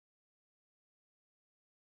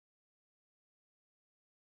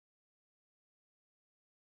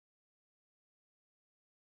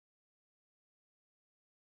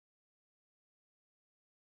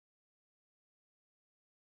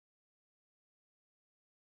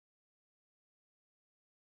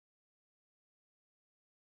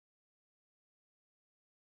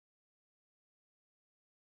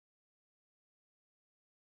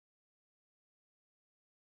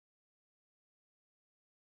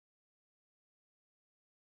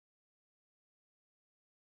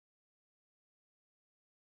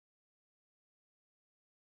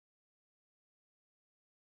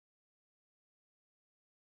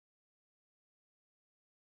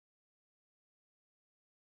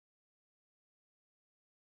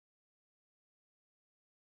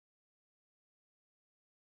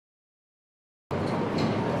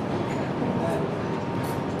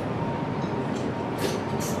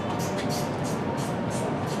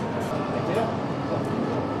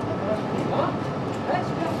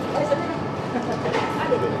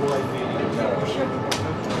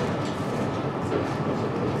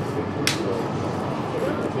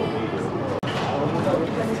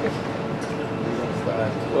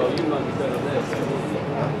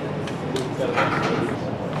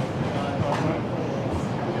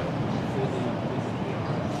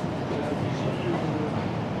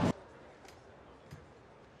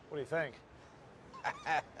What do you think?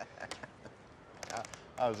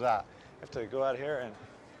 How's that? I have to go out here and...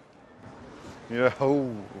 Yeah, oh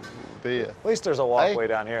dear. At least there's a walkway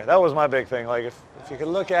down here. That was my big thing. Like if you could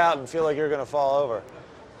look out and feel like you're going to fall over.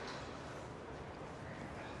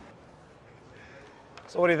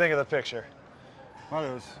 So what do you think of the picture? Well,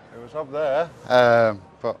 it was up there,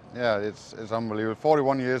 but yeah, it's unbelievable.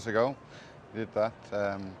 41 years ago, we did that.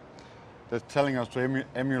 They're telling us to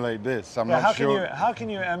emulate this. I'm not sure. How can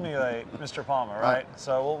you emulate Mr. Palmer, right?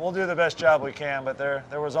 So we'll do the best job we can. But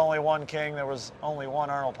there was only one king. There was only one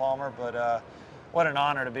Arnold Palmer. But what an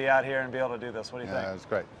honor to be out here and be able to do this. What do you think? Yeah, it's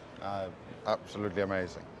great. Absolutely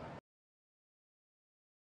amazing.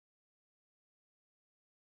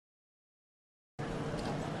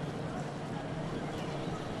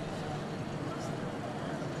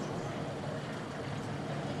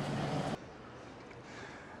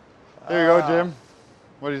 Here you go, Jim.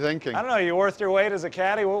 What are you thinking? I don't know. Are you worth your weight as a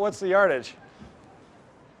caddy? What's the yardage?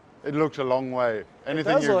 It looks a long way.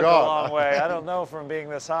 Anything it does you look got? a long way. I don't know from being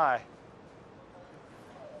this high.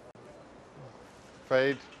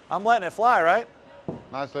 Fade. I'm letting it fly, right?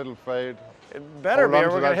 Nice little fade. It better be, or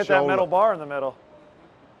we're going to hit that metal bar in the middle.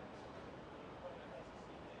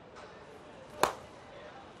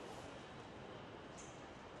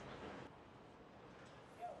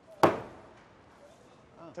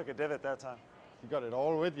 Took a divot that time. You got it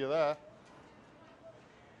all with you there.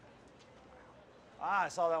 Ah, I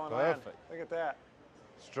saw that one land. Look at that.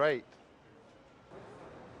 Straight.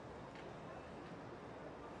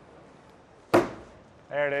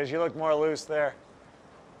 There it is. You look more loose there.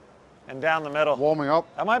 And down the middle. Warming up.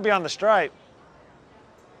 That might be on the stripe.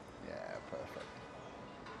 Yeah, perfect.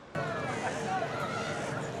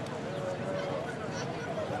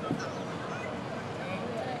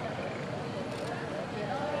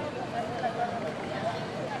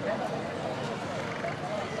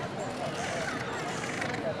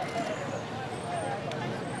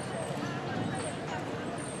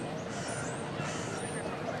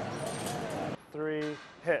 Three,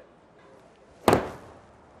 hit.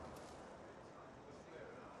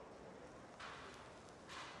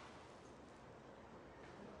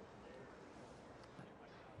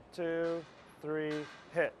 Two, three,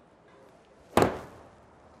 hit.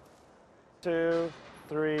 Two,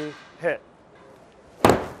 three, hit.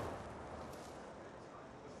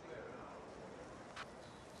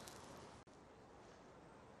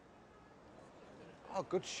 Oh,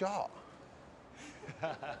 good shot.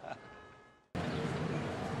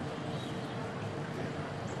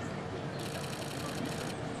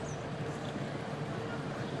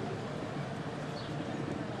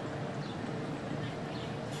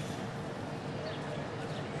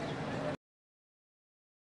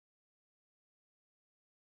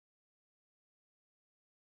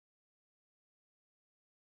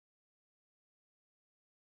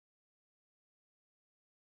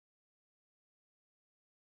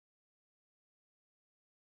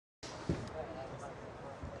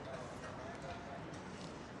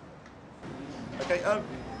 Okay,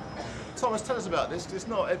 Thomas, tell us about this. It's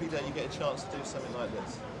not every day you get a chance to do something like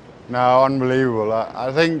this. No, unbelievable.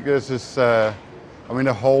 I think this is, I mean,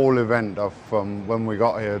 the whole event of when we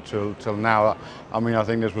got here till now. I mean, I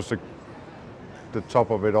think this was the top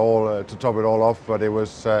of it all, to top it all off. But it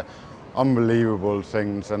was unbelievable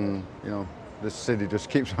things, and you know, this city just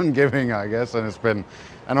keeps on giving, I guess, and it's been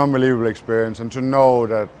an unbelievable experience. And to know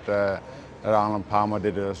that Arnold Palmer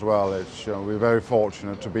did it as well. It's, you know, we're very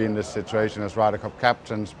fortunate to be in this situation as Ryder Cup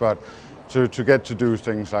captains, but to get to do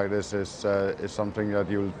things like this is something that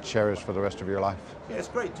you'll cherish for the rest of your life. Yeah, it's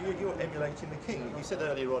great. You're emulating the king. You said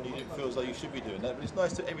earlier on you didn't feel as though you should be doing that, but it's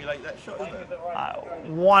nice to emulate that shot, isn't it?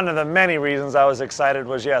 One of the many reasons I was excited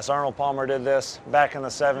was, yes, Arnold Palmer did this back in the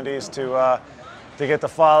 70s to get to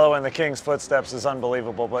follow in the king's footsteps is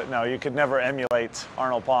unbelievable. But no, you could never emulate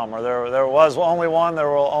Arnold Palmer. There was only one. There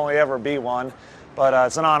will only ever be one. But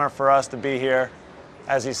it's an honor for us to be here.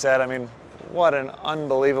 As he said, I mean, what an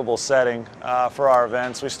unbelievable setting for our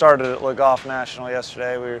events. We started at Le Golf National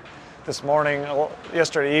yesterday. We were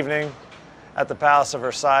yesterday evening at the Palace of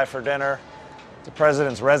Versailles for dinner, the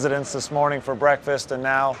President's residence this morning for breakfast, and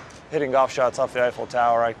now hitting golf shots off the Eiffel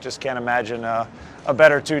Tower. I just can't imagine a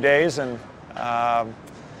better 2 days. And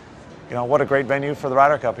you know, what a great venue for the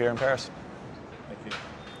Ryder Cup here in Paris. Thank you.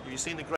 Have you seen the great